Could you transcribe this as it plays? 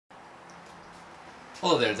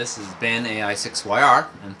Hello there, this is Ben AI6YR,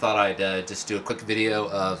 and thought I'd just do a quick video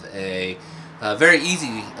of a very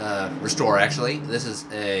easy restore. Actually, this is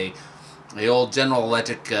a old General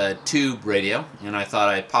Electric tube radio, and I thought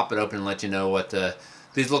I'd pop it open and let you know what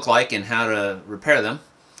these look like and how to repair them.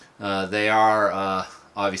 They are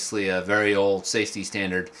obviously a very old safety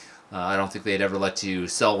standard. I don't think they'd ever let you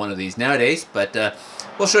sell one of these nowadays, but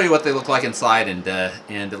we'll show you what they look like inside and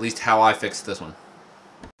at least how I fixed this one.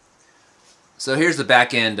 So here's the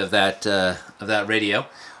back end of that radio.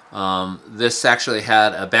 This actually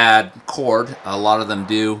had a bad cord. A lot of them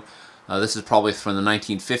do. This is probably from the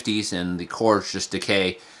 1950s, and the cords just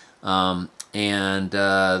decay. They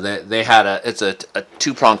had it's a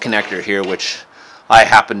two-prong connector here, which I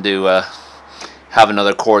happen to have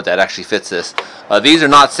another cord that actually fits this. These are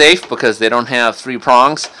not safe because they don't have three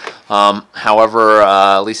prongs. However,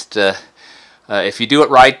 at least if you do it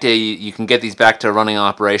right, you can get these back to a running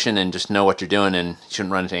operation and just know what you're doing, and you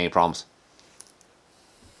shouldn't run into any problems.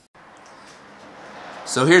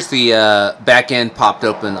 So here's the back end popped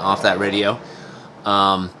open off that radio.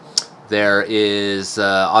 There is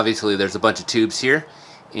obviously there's a bunch of tubes here,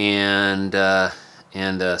 and a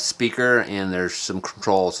speaker, and there's some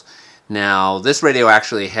controls. Now this radio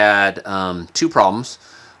actually had two problems.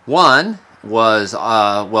 One was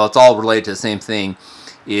well, it's all related to the same thing.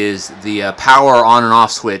 Is the power on and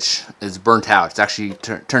off switch is burnt out. It's actually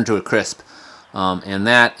turned to a crisp, and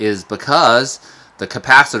that is because the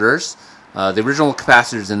capacitors, the original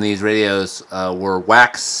capacitors in these radios were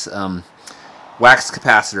wax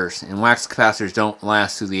capacitors, and wax capacitors don't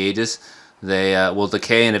last through the ages. They will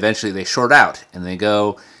decay, and eventually they short out, and they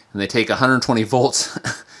go and they take 120 volts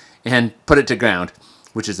and put it to ground,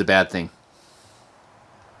 which is a bad thing.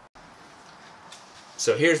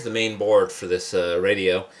 So here's the main board for this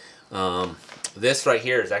radio. This right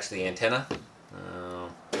here is actually the antenna.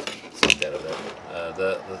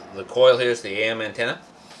 The coil here is the AM antenna.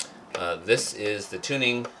 This is the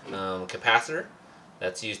tuning capacitor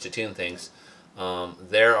that's used to tune things.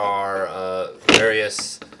 There are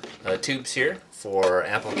various tubes here for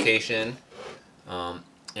amplification.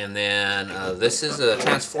 And then this is a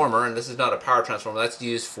transformer, and this is not a power transformer. That's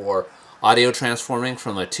used for audio transforming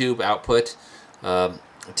from a tube output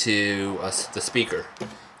to the speaker.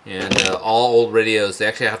 And all old radios, they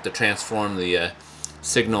actually have to transform the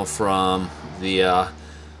signal from the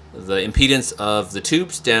impedance of the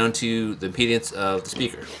tubes down to the impedance of the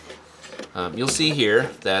speaker. You'll see here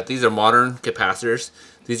that these are modern capacitors.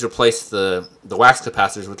 These replace the wax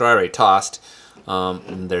capacitors, which I already tossed.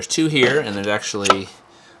 And there's two here, and there's actually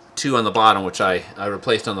two on the bottom, which I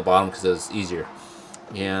replaced on the bottom because it was easier.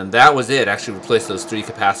 And that was it. Actually replaced those three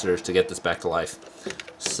capacitors to get this back to life.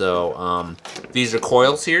 So these are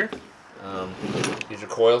coils here. These are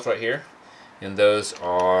coils right here, and those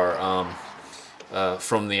are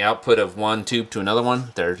from the output of one tube to another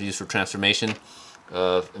one. They're used for transformation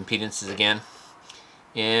of impedances again.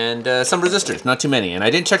 And some resistors, not too many. And I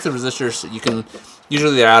didn't check the resistors. You can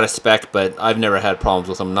usually they're out of spec, but I've never had problems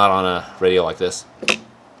with them. Not on a radio like this.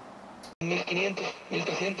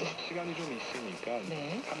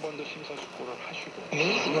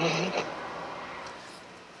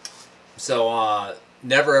 So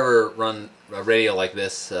never ever run a radio like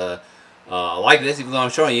this. Even though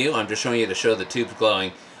I'm showing you, I'm just showing you to show the tubes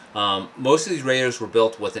glowing. Most of these radios were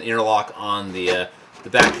built with an interlock on the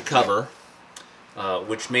back cover,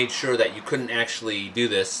 which made sure that you couldn't actually do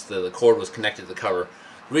this. The cord was connected to the cover.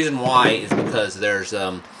 The reason why is because there's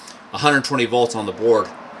 120 volts on the board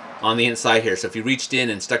on the inside here. So if you reached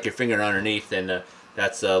in and stuck your finger underneath, then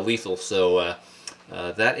that's lethal. So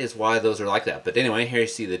that is why those are like that. But anyway, here you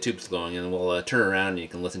see the tubes glowing, and we'll turn around and you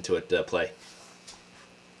can listen to it play.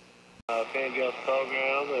 Fan girls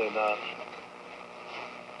program, and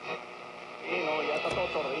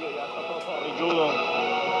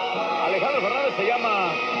Alejandro Fernández se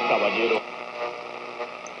llama Caballero.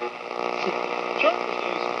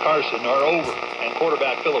 Carson are over, and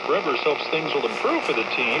quarterback Philip Rivers hopes things will improve for the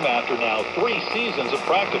team after now 3 seasons of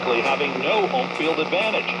practically having no home field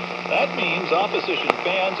advantage. That means opposition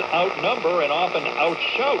fans outnumber and often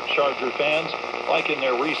outshout Charger fans, like in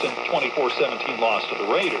their recent 24-17 loss to the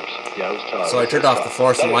Raiders. Yeah, it was tough. So I turned off the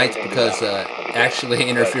fluorescent lights because actually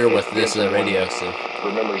interfere with this radio. So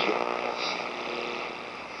remembers.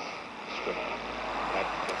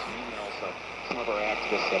 Some of our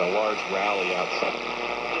activists at a large rally outside.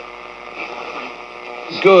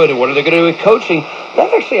 Good. And what are they going to do with coaching?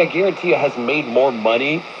 That actually, I guarantee you, has made more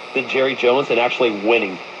money than Jerry Jones and actually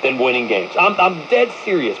winning games. I'm dead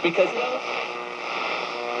serious because.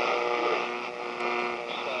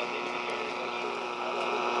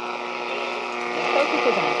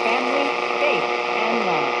 Focuses on family, faith, and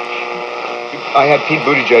I had Pete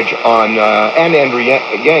Buttigieg on and Andrew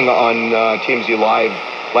Yang on TMZ Live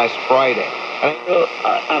last Friday.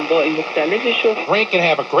 Drink and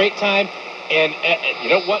have a great time, and you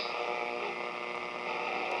know what?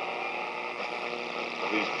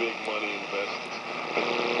 These big money investors.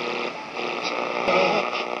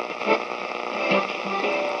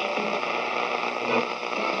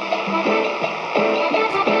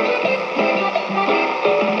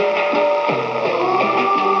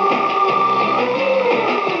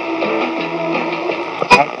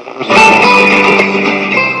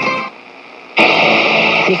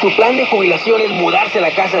 Si su plan de jubilación es mudarse a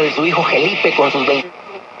la casa de su hijo Felipe con sus 20...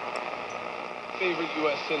 Favorite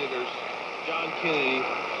U.S. senators, John Kennedy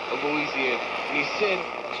of Louisiana, and he said,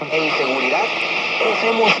 en seguridad,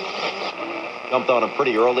 hacemos... Jumped on him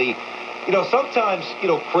pretty early. You know, sometimes, you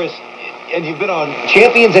know, Chris, and you've been on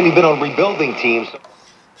champions and you've been on rebuilding teams.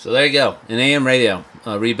 So there you go, an AM radio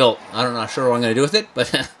rebuilt. I'm not sure what I'm going to do with it, but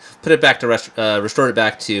put it back to restored it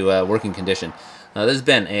back to working condition. This has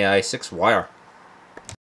been AI6YR.